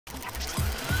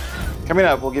Coming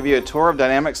up, we'll give you a tour of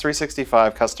Dynamics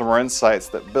 365 Customer Insights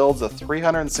that builds a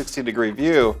 360-degree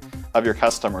view of your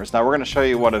customers. Now, we're going to show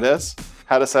you what it is,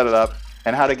 how to set it up,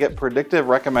 and how to get predictive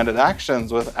recommended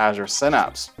actions with Azure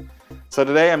Synapse. So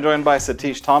today, I'm joined by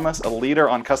Satish Thomas, a leader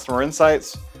on Customer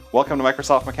Insights. Welcome to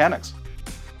Microsoft Mechanics.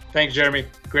 Thanks, Jeremy.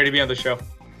 Great to be on the show.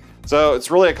 So it's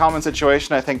really a common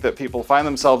situation, I think, that people find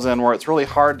themselves in where it's really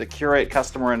hard to curate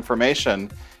customer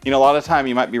information. You know, a lot of time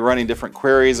you might be running different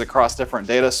queries across different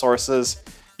data sources.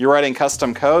 You're writing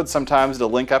custom code sometimes to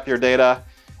link up your data,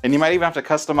 and you might even have to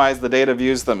customize the data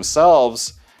views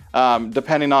themselves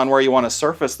depending on where you want to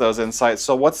surface those insights.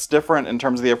 So what's different in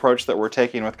terms of the approach that we're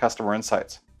taking with Customer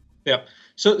Insights? Yeah.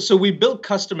 So we built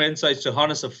Customer Insights to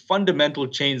harness a fundamental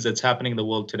change that's happening in the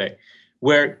world today,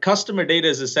 where customer data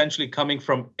is essentially coming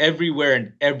from everywhere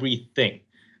and everything.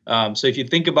 So if you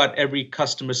think about every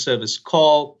customer service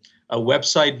call, a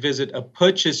website visit, a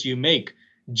purchase you make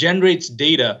generates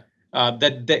data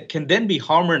that can then be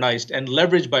harmonized and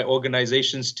leveraged by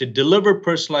organizations to deliver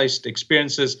personalized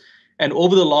experiences and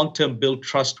over the long term build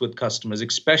trust with customers,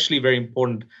 especially very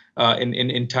important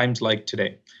in times like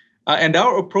today. And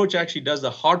our approach actually does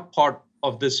the hard part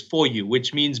of this for you,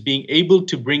 which means being able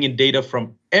to bring in data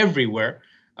from everywhere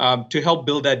to help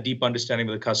build that deep understanding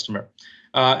of the customer.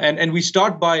 And we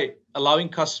start by allowing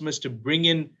customers to bring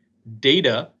in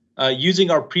data using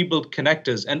our pre-built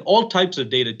connectors and all types of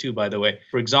data too, by the way.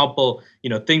 For example,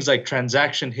 things like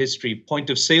transaction history, point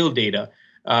of sale data,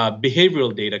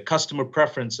 behavioral data, customer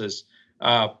preferences,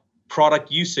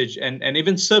 product usage, and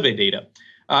even survey data.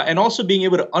 And also being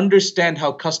able to understand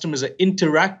how customers are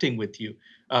interacting with you,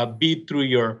 be it through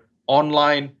your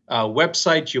online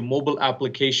website, your mobile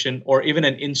application, or even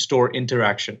an in-store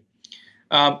interaction.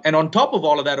 And on top of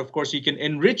all of that, of course, you can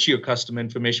enrich your customer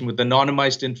information with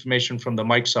anonymized information from the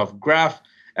Microsoft Graph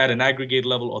at an aggregate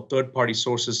level or third-party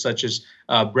sources such as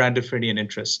brand affinity and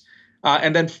interests.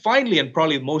 And then finally, and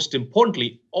probably most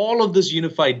importantly, all of this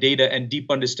unified data and deep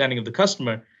understanding of the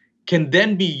customer can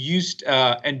then be used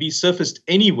and be surfaced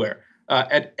anywhere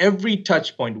at every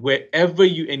touch point, wherever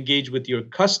you engage with your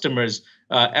customers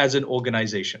as an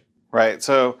organization. Right.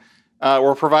 So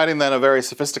we're providing then a very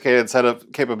sophisticated set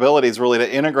of capabilities really to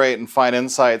integrate and find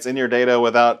insights in your data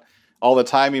without all the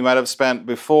time you might have spent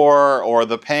before or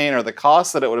the pain or the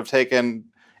cost that it would have taken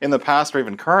in the past or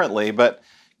even currently. But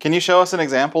can you show us an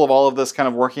example of all of this kind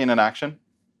of working in action?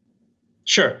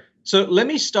 Sure. So let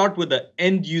me start with the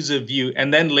end user view,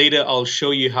 and then later I'll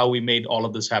show you how we made all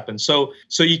of this happen. So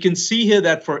you can see here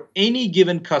that for any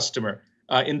given customer,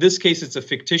 in this case, it's a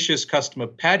fictitious customer,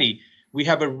 Patty, we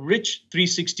have a rich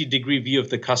 360-degree view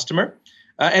of the customer.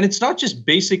 And it's not just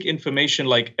basic information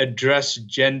like address,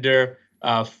 gender,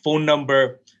 phone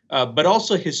number, but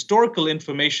also historical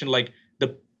information like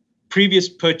the previous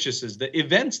purchases, the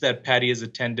events that Patty has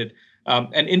attended,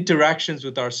 and interactions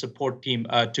with our support team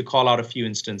to call out a few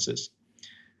instances.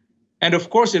 And of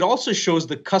course, it also shows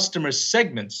the customer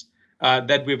segments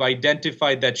that we've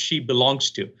identified that she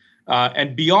belongs to.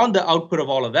 And beyond the output of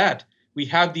all of that, we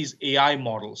have these AI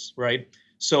models, right?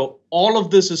 So all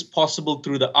of this is possible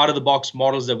through the out-of-the-box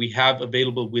models that we have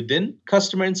available within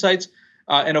Customer Insights.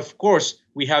 And of course,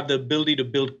 we have the ability to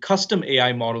build custom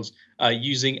AI models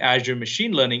using Azure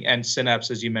Machine Learning and Synapse,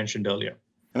 as you mentioned earlier.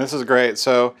 And this is great.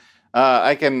 So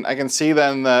I can see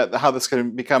then how this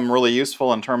can become really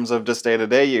useful in terms of just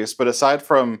day-to-day use. But aside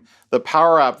from the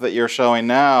Power App that you're showing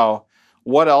now,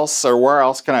 what else or where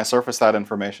else can I surface that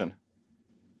information?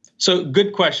 So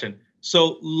good question.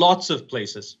 So lots of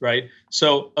places, right?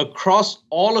 So across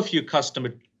all of your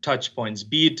customer touch points,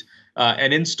 be it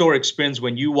an in-store experience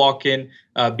when you walk in,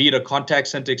 be it a contact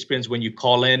center experience when you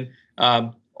call in,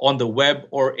 on the web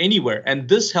or anywhere. And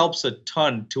this helps a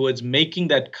ton towards making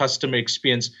that customer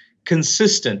experience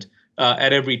consistent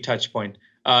at every touch point.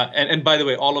 And by the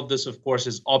way, all of this, of course,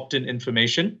 is opt-in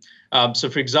information. So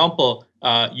for example,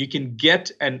 you can get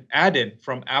an add-in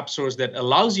from app stores that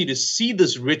allows you to see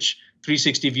this rich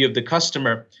 360 view of the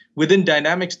customer within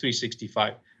Dynamics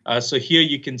 365. So here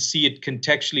you can see it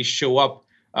contextually show up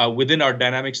within our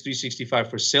Dynamics 365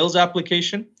 for Sales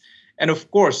application. And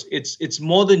of course, it's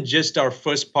more than just our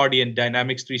first party and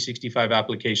Dynamics 365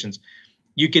 applications.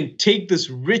 You can take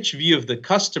this rich view of the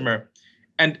customer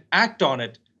and act on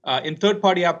it in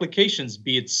third-party applications,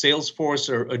 be it Salesforce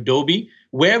or Adobe,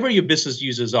 wherever your business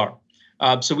users are.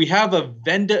 So we have a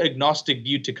vendor-agnostic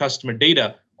view to customer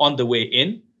data on the way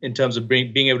in terms of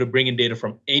being able to bring in data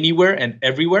from anywhere and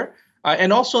everywhere,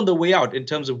 and also on the way out in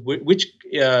terms of which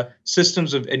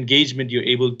systems of engagement you're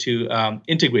able to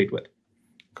integrate with.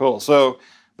 Cool. So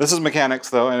this is mechanics,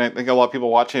 though, and I think a lot of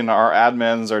people watching are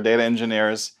admins or data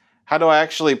engineers. How do I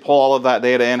actually pull all of that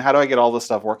data in? How do I get all this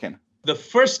stuff working? The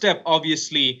first step,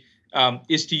 obviously,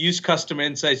 is to use customer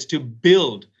insights to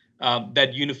build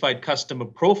that unified customer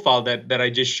profile that I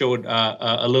just showed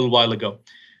a little while ago.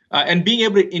 And being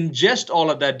able to ingest all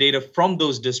of that data from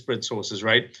those disparate sources,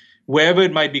 right? Wherever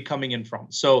it might be coming in from.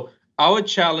 So our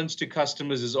challenge to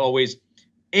customers is always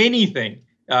anything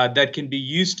that can be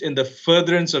used in the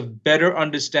furtherance of better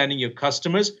understanding your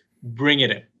customers, bring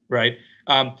it in, right?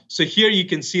 So here you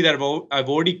can see that I've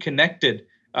already connected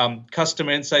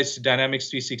customer insights to Dynamics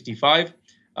 365,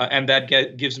 and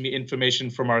that gives me information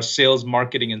from our sales,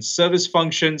 marketing, and service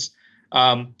functions.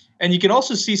 And you can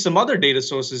also see some other data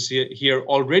sources here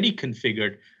already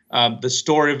configured, the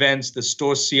store events, the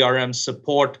store CRM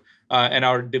support, and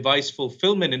our device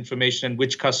fulfillment information and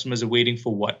which customers are waiting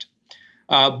for what.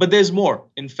 But there's more.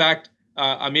 In fact,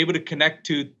 I'm able to connect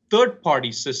to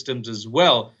third-party systems as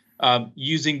well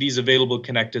using these available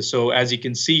connectors. So as you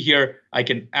can see here, I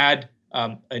can add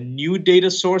a new data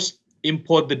source,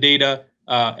 import the data,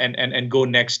 and go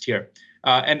next here.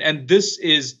 And this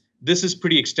is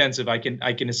pretty extensive. I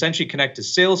can essentially connect to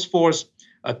Salesforce,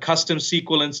 a custom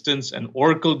SQL instance, an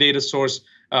Oracle data source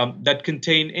that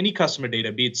contain any customer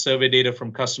data, be it survey data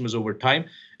from customers over time.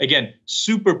 Again,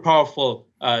 super powerful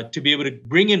to be able to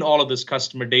bring in all of this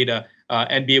customer data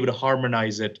and be able to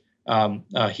harmonize it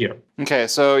here. Okay,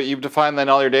 so you've defined then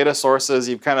all your data sources,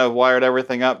 you've kind of wired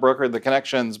everything up, brokered the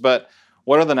connections, but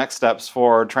what are the next steps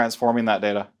for transforming that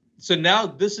data? So now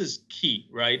this is key,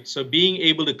 right? So being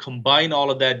able to combine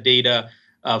all of that data,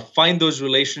 find those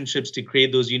relationships to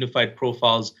create those unified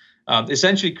profiles,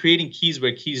 essentially creating keys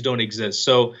where keys don't exist.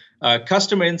 So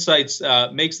customer insights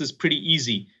makes this pretty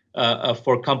easy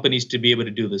for companies to be able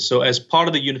to do this. So as part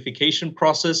of the unification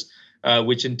process,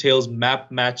 which entails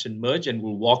map, match, and merge, and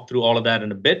we'll walk through all of that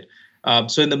in a bit.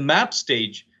 So in the map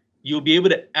stage, you'll be able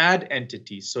to add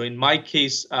entities. So in my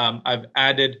case, I've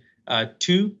added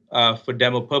two for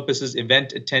demo purposes,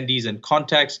 event attendees and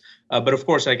contacts, but of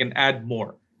course I can add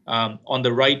more. On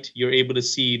the right, you're able to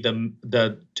see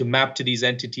to map to these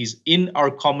entities in our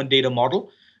common data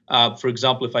model. For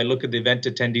example, if I look at the event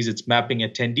attendees, it's mapping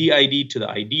attendee ID to the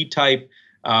ID type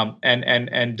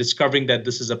and discovering that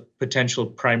this is a potential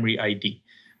primary ID.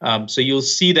 So you'll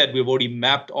see that we've already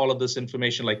mapped all of this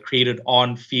information like created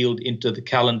on field into the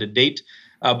calendar date.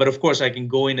 But of course, I can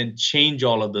go in and change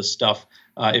all of this stuff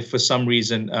if for some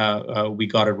reason we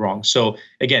got it wrong. So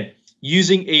again,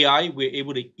 using AI, we're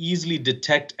able to easily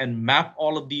detect and map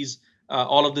all of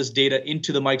this data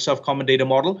into the Microsoft Common Data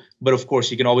Model. But of course,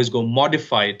 you can always go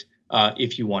modify it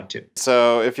if you want to.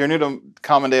 So if you're new to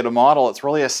Common Data Model, it's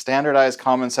really a standardized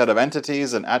common set of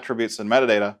entities and attributes and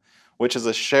metadata, which is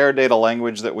a shared data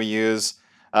language that we use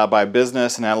by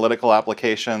business and analytical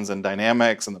applications and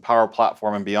Dynamics and the Power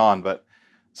Platform and beyond. But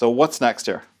so what's next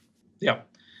here? Yeah.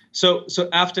 So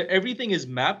after everything is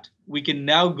mapped, we can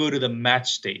now go to the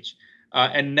match stage.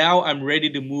 And now I'm ready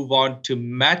to move on to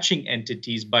matching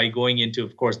entities by going into,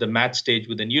 of course, the match stage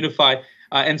within Unify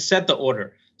and set the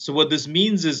order. So what this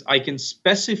means is I can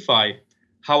specify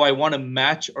how I want to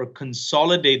match or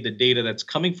consolidate the data that's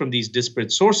coming from these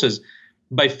disparate sources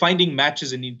by finding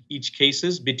matches in each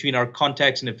cases between our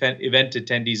contacts and event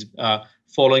attendees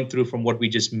following through from what we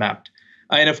just mapped.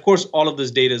 And of course, all of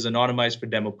this data is anonymized for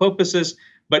demo purposes.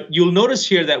 But you'll notice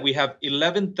here that we have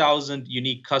 11,000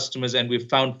 unique customers and we've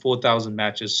found 4,000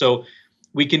 matches. So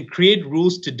we can create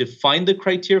rules to define the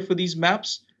criteria for these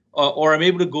maps, or I'm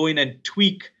able to go in and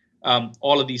tweak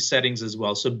all of these settings as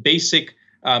well. So basic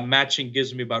matching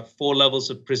gives me about 4 levels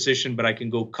of precision, but I can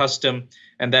go custom,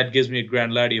 and that gives me a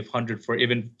granularity of 100 for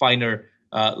even finer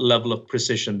level of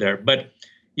precision there. But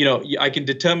I can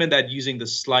determine that using the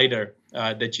slider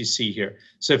that you see here.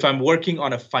 So if I'm working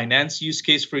on a finance use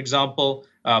case, for example,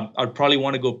 I'd probably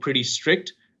want to go pretty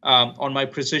strict on my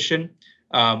precision.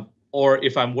 Or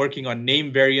if I'm working on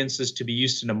name variances to be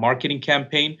used in a marketing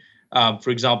campaign, for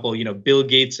example, Bill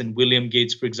Gates and William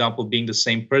Gates, for example, being the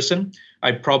same person,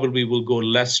 I probably will go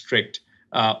less strict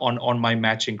on my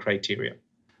matching criteria.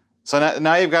 So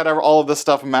now you've got all of this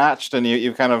stuff matched and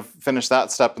you've kind of finished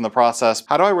that step in the process.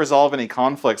 How do I resolve any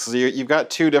conflicts? So you've got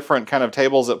two different kind of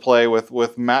tables at play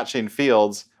with matching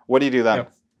fields. What do you do then?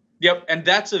 Yep, and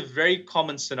that's a very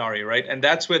common scenario, right? And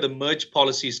that's where the merge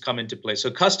policies come into play. So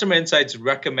Customer Insights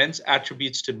recommends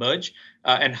attributes to merge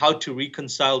and how to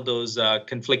reconcile those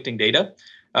conflicting data.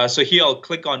 So here I'll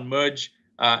click on merge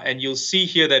and you'll see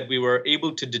here that we were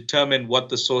able to determine what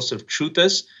the source of truth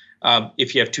is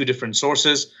if you have two different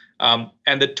sources.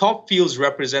 And the top fields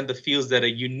represent the fields that are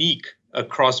unique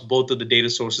across both of the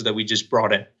data sources that we just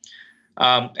brought in.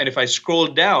 And if I scroll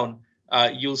down,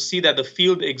 you'll see that the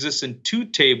field exists in two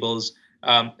tables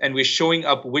and we're showing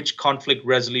up which conflict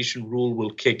resolution rule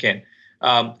will kick in.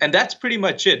 And that's pretty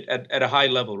much it at a high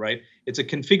level, right? It's a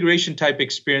configuration type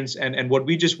experience. And what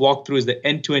we just walked through is the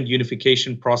end-to-end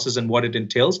unification process and what it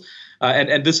entails.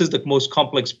 And this is the most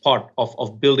complex part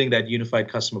of building that unified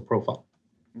customer profile.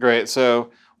 Great.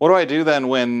 So what do I do then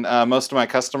when most of my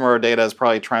customer data is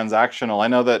probably transactional? I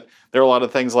know that there are a lot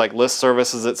of things like list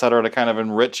services, et cetera, to kind of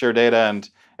enrich your data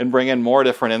and bring in more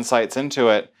different insights into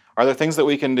it. Are there things that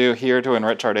we can do here to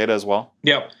enrich our data as well?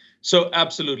 Yeah, so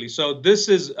absolutely. So this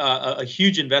is a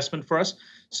huge investment for us.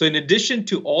 So in addition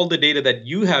to all the data that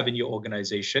you have in your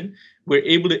organization, we're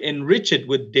able to enrich it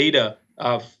with data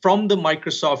from the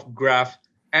Microsoft Graph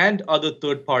and other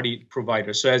third-party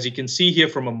providers. So as you can see here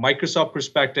from a Microsoft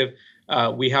perspective,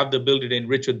 we have the ability to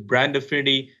enrich with brand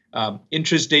affinity,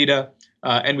 interest data,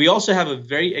 and we also have a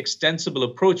very extensible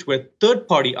approach where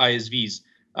third-party ISVs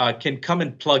can come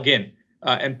and plug in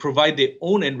and provide their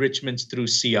own enrichments through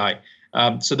CI.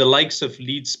 So the likes of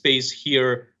LeadSpace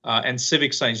here and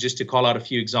Civic Signs, just to call out a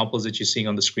few examples that you're seeing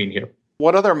on the screen here.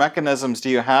 What other mechanisms do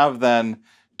you have then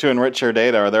to enrich your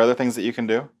data? Are there other things that you can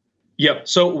do? Yeah.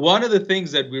 So one of the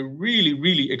things that we're really,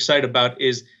 really excited about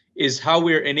is how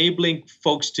we're enabling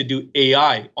folks to do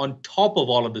AI on top of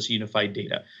all of this unified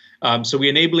data. So we're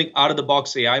enabling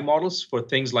out-of-the-box AI models for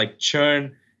things like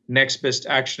churn, next best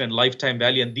action, and lifetime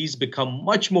value. And these become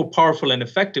much more powerful and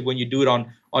effective when you do it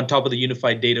on top of the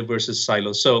unified data versus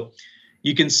silos. So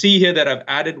you can see here that I've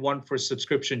added one for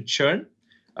subscription churn.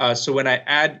 So when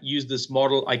I use this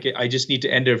model, I just need to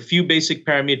enter a few basic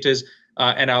parameters,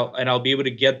 and I'll be able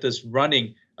to get this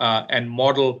running and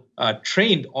model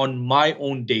trained on my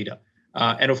own data.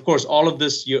 And of course, all of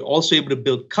this, you're also able to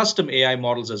build custom AI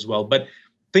models as well. But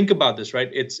think about this, right?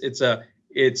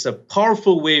 It's a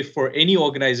powerful way for any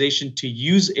organization to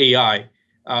use AI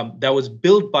that was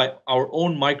built by our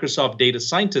own Microsoft data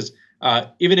scientists,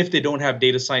 even if they don't have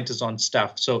data scientists on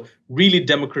staff. So really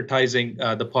democratizing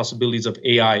the possibilities of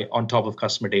AI on top of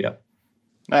customer data.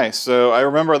 Nice. So I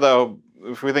remember, though,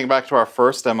 if we think back to our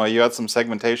first demo, you had some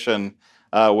segmentation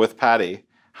with Patty.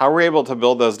 How were we able to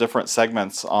build those different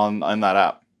segments on that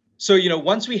app? So,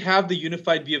 once we have the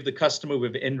unified view of the customer,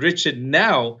 we've enriched it.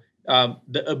 Now,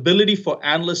 the ability for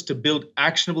analysts to build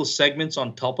actionable segments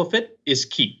on top of it is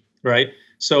key, right?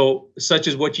 So such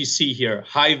as what you see here,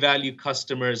 high value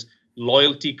customers,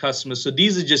 loyalty customers. So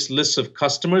these are just lists of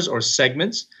customers or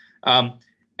segments. And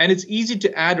it's easy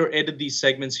to add or edit these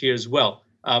segments here as well.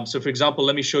 So for example,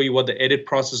 let me show you what the edit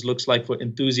process looks like for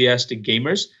enthusiastic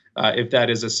gamers, if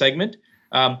that is a segment.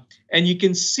 And you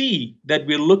can see that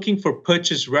we're looking for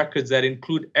purchase records that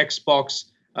include Xbox,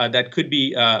 that could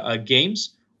be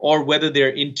games, or whether they're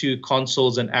into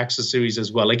consoles and accessories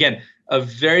as well. Again, a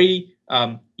very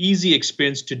easy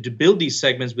experience to build these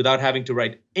segments without having to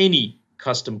write any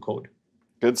custom code.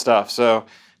 Good stuff. So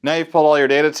now you've pulled all your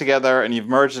data together and you've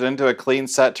merged it into a clean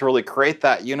set to really create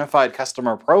that unified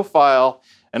customer profile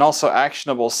and also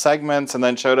actionable segments, and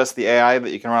then showed us the AI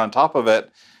that you can run on top of it.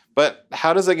 But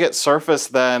how does it get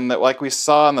surfaced then, that like we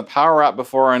saw in the Power App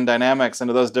before in Dynamics,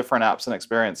 into those different apps and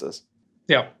experiences?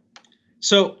 Yeah.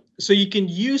 So you can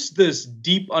use this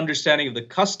deep understanding of the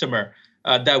customer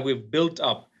that we've built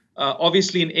up,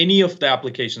 obviously in any of the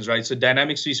applications, right? So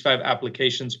Dynamics 365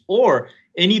 applications or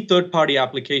any third-party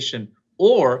application,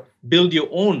 or build your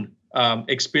own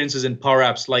experiences in Power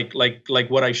Apps like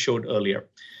what I showed earlier.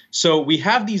 So we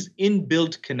have these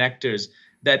inbuilt connectors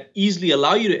that easily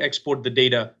allow you to export the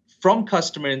data from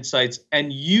customer insights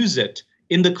and use it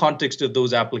in the context of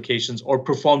those applications, or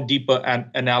perform deeper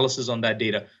analysis on that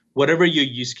data, whatever your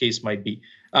use case might be.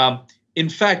 In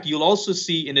fact, you'll also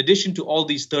see, in addition to all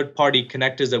these third-party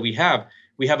connectors that we have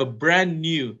a brand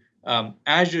new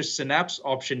Azure Synapse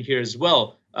option here as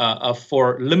well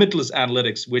for limitless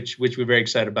analytics, which we're very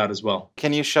excited about as well.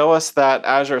 Can you show us that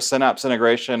Azure Synapse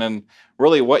integration and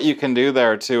really what you can do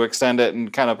there to extend it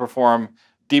and kind of perform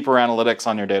deeper analytics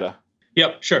on your data?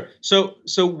 Yeah, sure. So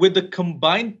with the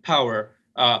combined power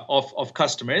of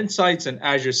customer insights and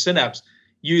Azure Synapse,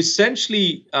 you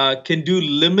essentially can do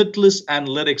limitless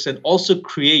analytics and also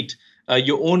create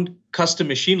your own custom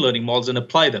machine learning models and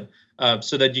apply them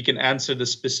so that you can answer the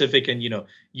specific and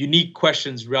unique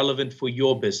questions relevant for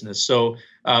your business. So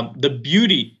the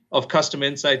beauty of custom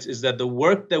insights is that the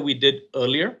work that we did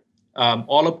earlier,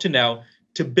 all up to now,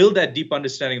 to build that deep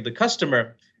understanding of the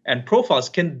customer and profiles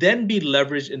can then be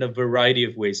leveraged in a variety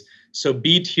of ways. So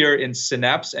be it here in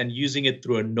Synapse and using it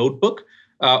through a notebook,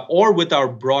 or with our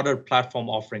broader platform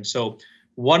offering. So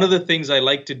one of the things I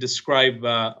like to describe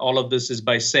all of this is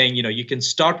by saying, you can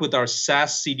start with our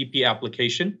SaaS CDP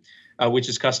application, which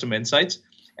is Custom Insights,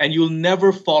 and you'll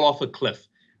never fall off a cliff.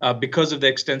 because of the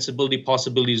extensibility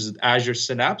possibilities of Azure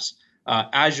Synapse,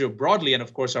 Azure broadly, and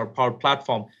of course our Power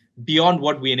Platform, beyond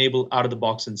what we enable out of the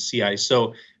box in CI.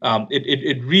 So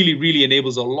it really, really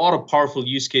enables a lot of powerful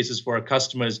use cases for our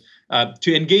customers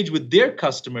to engage with their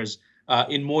customers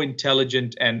in more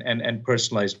intelligent and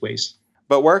personalized ways.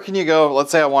 But where can you go?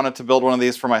 Let's say I wanted to build one of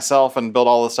these for myself and build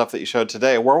all the stuff that you showed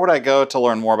today. Where would I go to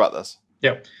learn more about this?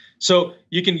 Yeah. So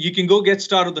you can go get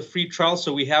started with the free trial.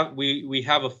 So we have a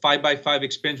 5x5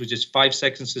 experience, which is 5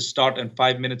 seconds to start and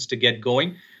 5 minutes to get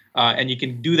going. And you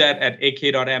can do that at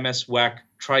ak.ms/try-ci.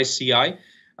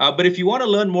 But if you want to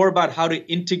learn more about how to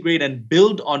integrate and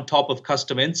build on top of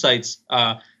custom insights,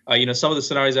 some of the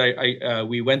scenarios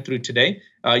we went through today,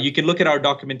 you can look at our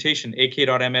documentation,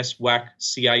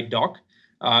 ak.ms/ci-doc,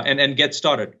 and get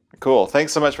started. Cool.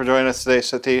 Thanks so much for joining us today,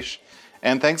 Satish.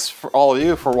 And thanks for all of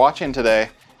you for watching today.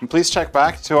 And please check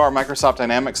back to our Microsoft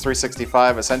Dynamics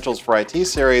 365 Essentials for IT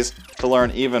series to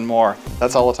learn even more.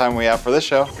 That's all the time we have for this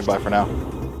show. Goodbye for now.